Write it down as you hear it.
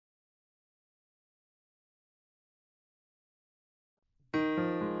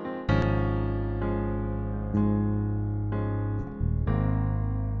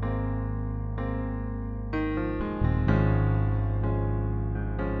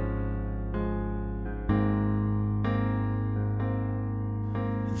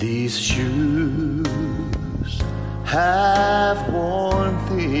These shoes have worn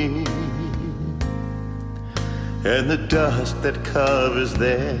thin, and the dust that covers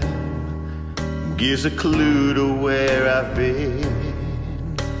them gives a clue to where I've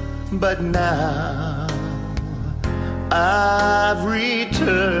been. But now I've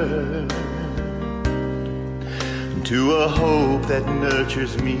returned to a hope that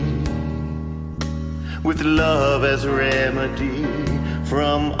nurtures me, with love as remedy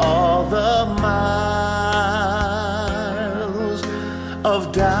from all the miles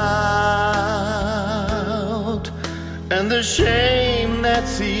of doubt and the shame that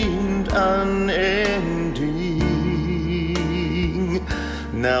seemed unending.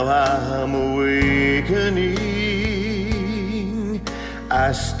 Now I'm awakening,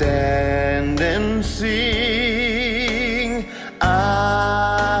 I stand and sing,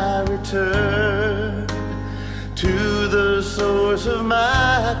 I return to the source of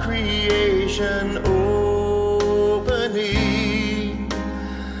my creation, opening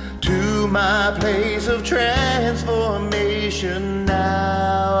to my place of transformation.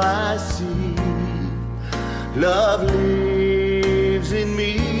 Now I see love lives in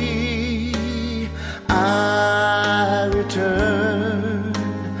me. I return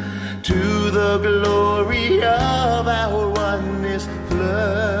to the glory of our oneness,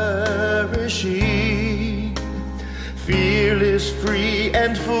 flourishing, fearless, free,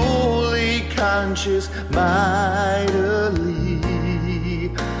 and fully conscious, mightily.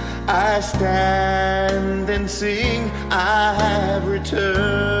 I stand and sing, I have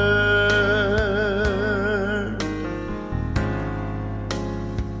returned.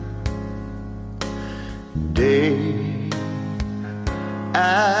 Day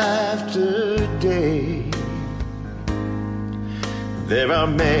after day, there are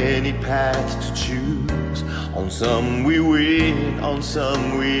many paths to choose. On some we win, on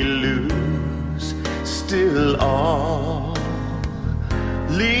some we lose. Still all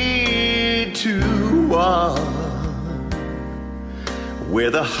lead to one, where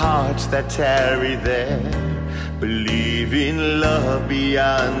the hearts that tarry there believe in love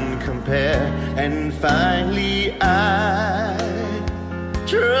beyond compare. And finally I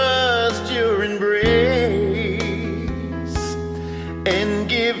trust your embrace and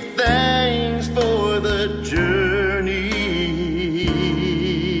give thanks for the journey.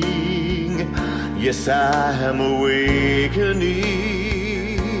 Yes, I am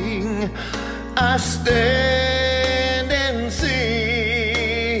awakening, I stand and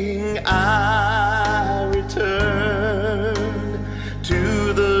sing, I return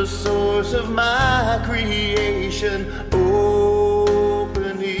to the source of my creation,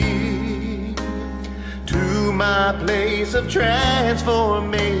 opening to my place of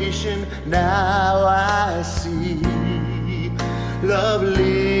transformation. Now I see love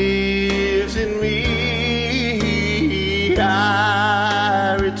lives in me.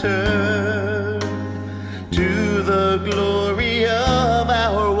 I return to the glory of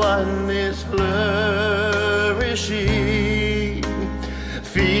our oneness, flourishing,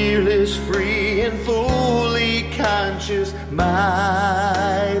 fearless, free, and fully conscious,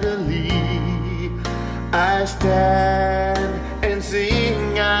 mightily. I stand and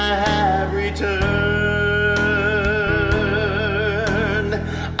sing, I have returned.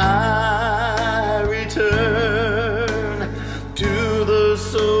 I return to the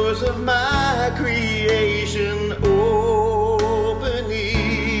source of my creation, opening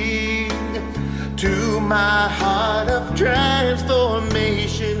to my heart of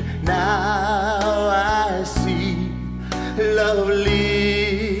transformation. Now I see love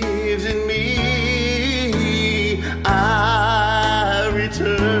lives in me. I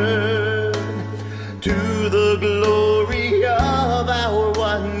return to the glory of our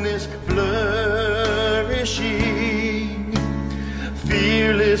oneness, flourishing,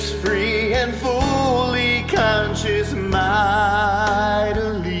 fearless, free, and fully conscious,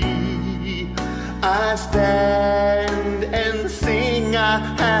 mightily. I stand and sing, I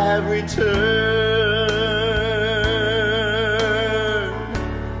have returned.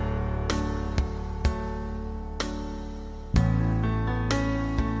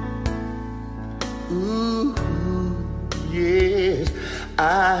 Ooh, yes,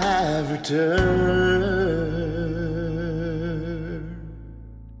 I have returned.